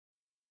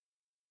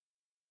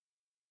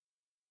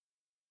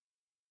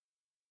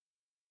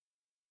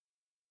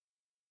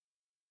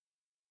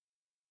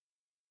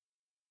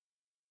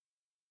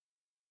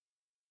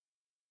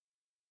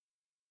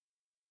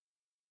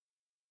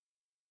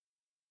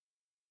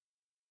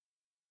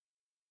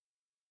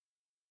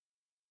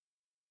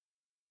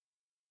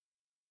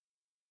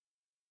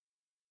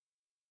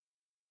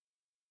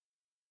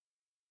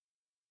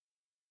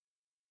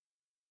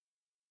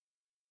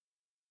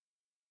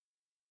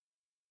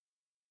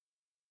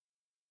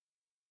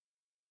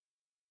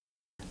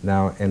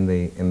Now, in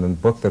the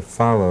book that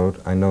followed,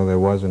 I know there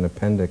was an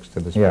appendix to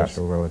the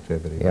special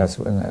relativity. Yes,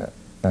 that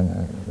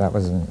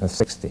was in the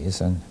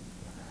 60s, and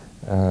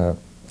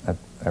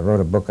I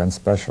wrote a book on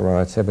special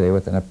relativity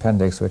with an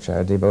appendix which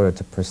I devoted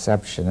to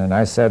perception, and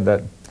I said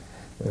that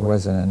there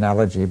was an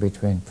analogy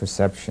between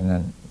perception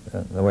and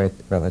the way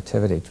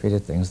relativity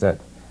treated things, that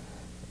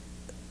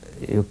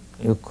you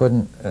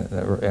couldn't,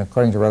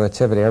 according to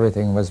relativity,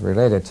 everything was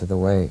related to the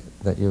way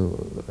that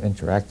you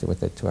interacted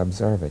with it to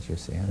observe it, you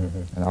see,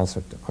 and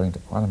also according to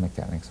quantum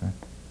mechanics. Right?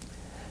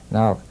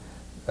 Now,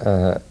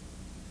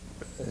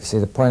 see,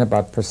 the point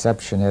about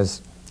perception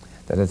is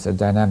that it's a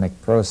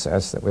dynamic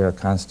process, that we are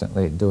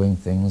constantly doing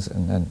things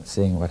and then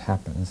seeing what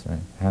happens, right?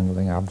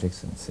 Handling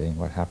objects and seeing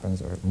what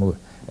happens, or move.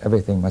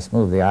 Everything must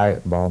move. The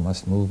eyeball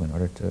must move in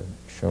order to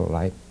show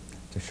light,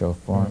 to show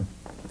form.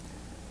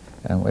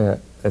 And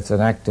it's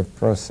an active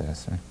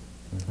process. Right?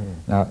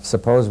 Now,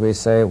 suppose we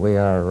say we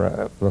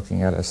are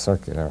looking at a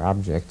circular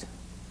object,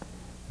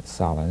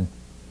 solid,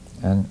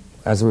 and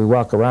as we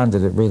walk around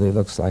it, it really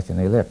looks like an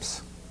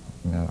ellipse.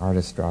 You know, an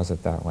artist draws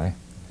it that way,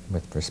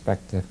 with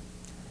perspective.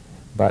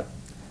 But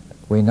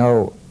we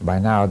know by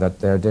now that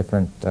there are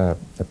different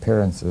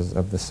appearances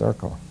of the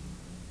circle.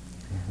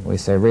 We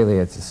say really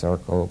it's a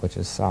circle which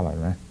is solid,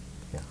 right?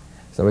 Yeah.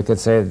 So we could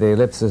say the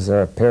ellipses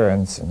are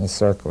appearance and the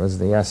circle is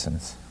the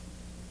essence,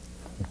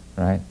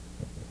 right?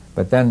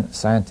 But then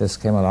scientists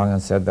came along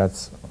and said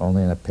that's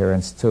only an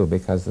appearance too,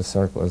 because the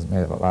circle is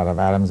made of a lot of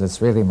atoms.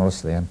 It's really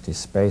mostly empty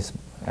space,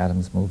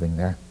 atoms moving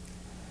there.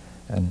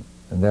 And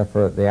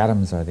therefore the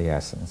atoms are the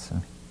essence. Huh?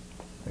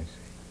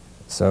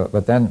 So,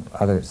 but then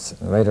others,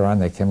 later on,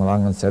 they came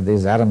along and said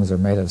these atoms are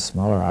made of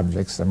smaller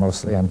objects, they're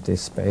mostly empty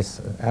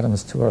space.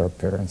 Atoms too are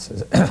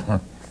appearances.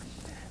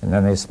 And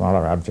then these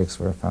smaller objects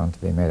were found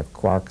to be made of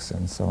quarks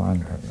and so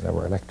on. There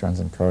were electrons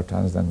and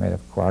protons then made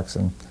of quarks,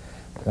 and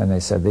then they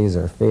said these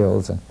are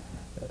fields. And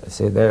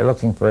see, they're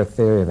looking for a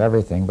theory of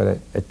everything, but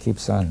it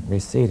keeps on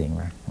receding,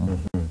 right?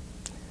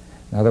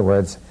 In other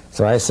words,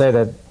 so I say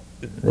that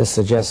this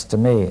suggests to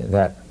me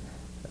that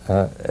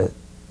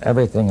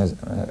everything is,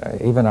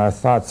 even our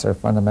thoughts are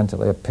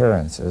fundamentally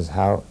appearances,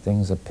 how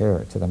things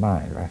appear to the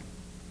mind, right?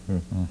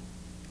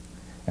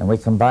 And we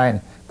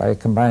combine, by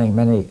combining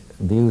many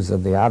views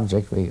of the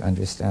object, we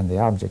understand the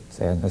object.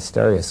 Say in the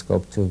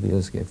stereoscope, 2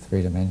 views give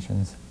 3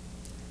 dimensions.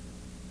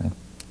 Right?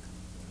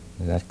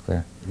 Is that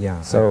clear?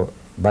 Yeah. So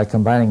by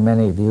combining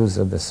many views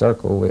of the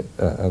circle,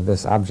 of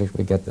this object,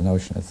 we get the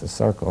notion it's a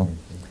circle.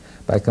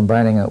 By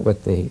combining it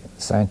with the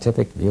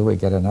scientific view, we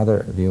get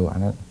another view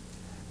on it,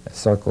 a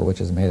circle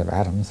which is made of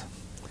atoms.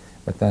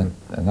 But then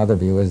another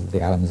view is that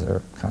the atoms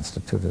are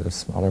constituted of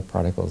smaller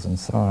particles and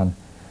so on.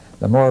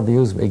 The more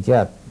views we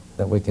get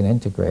that we can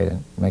integrate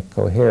and make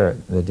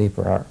coherent, the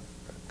deeper our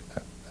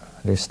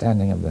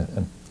understanding of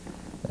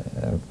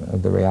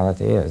the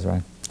reality is,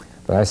 right?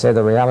 But I say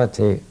the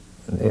reality,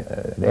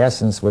 the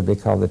essence would be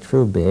called the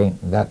true being.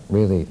 That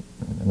really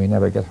we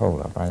never get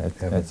hold of, right?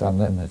 It's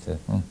unlimited.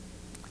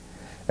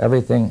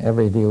 Everything,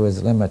 every view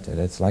is limited.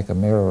 It's like a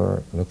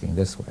mirror looking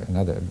this way.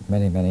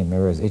 Many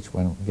mirrors. Each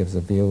one gives a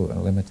view, a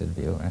limited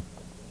view. Right?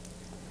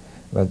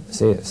 But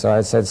see, so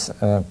I said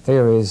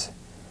theories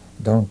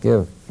don't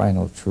give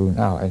final true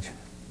knowledge.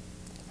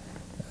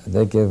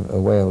 They give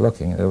a way of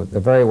looking. The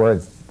very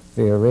word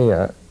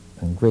theoria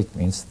in Greek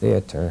means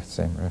theater.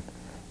 Same.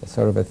 It's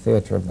sort of a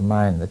theater of the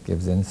mind that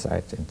gives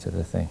insight into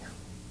the thing.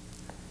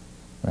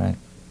 Right?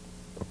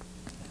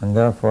 And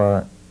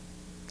therefore,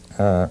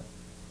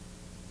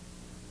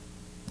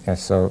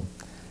 so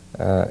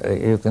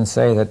you can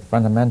say that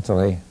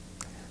fundamentally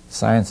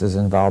science is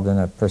involved in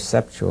a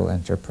perceptual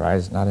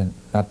enterprise,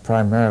 not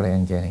primarily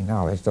in gaining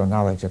knowledge, though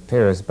knowledge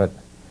appears, but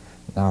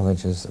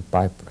knowledge is a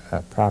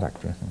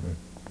byproduct.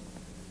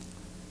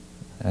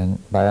 And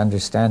by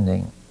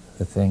understanding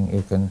the thing,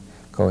 you can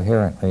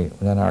coherently,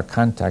 then our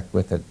contact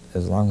with it,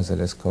 as long as it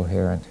is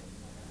coherent,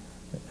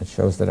 it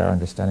shows that our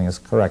understanding is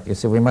correct. You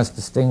see, we must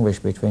distinguish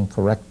between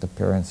correct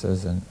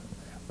appearances and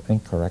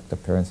incorrect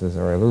appearances,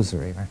 or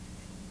illusory, right?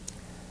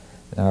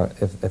 Now,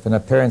 if an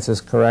appearance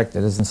is correct,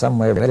 it is in some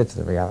way related to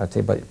the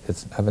reality, but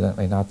it's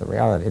evidently not the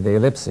reality. The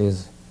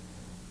ellipses,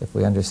 if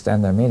we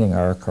understand their meaning,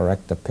 are a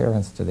correct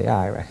appearance to the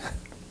eye, right?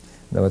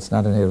 Though it's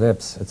not an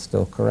ellipse, it's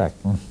still correct.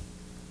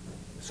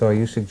 So are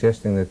you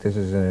suggesting that this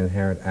is an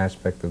inherent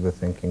aspect of the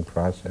thinking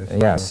process?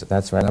 Yes,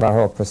 that's right, of our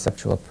whole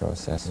perceptual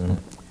process.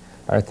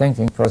 Our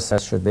thinking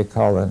process should be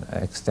called an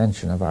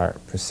extension of our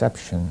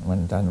perception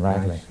when done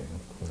rightly. I see,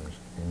 of course.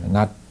 And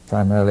not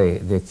primarily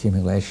the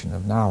accumulation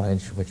of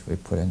knowledge which we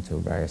put into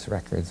various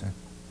records.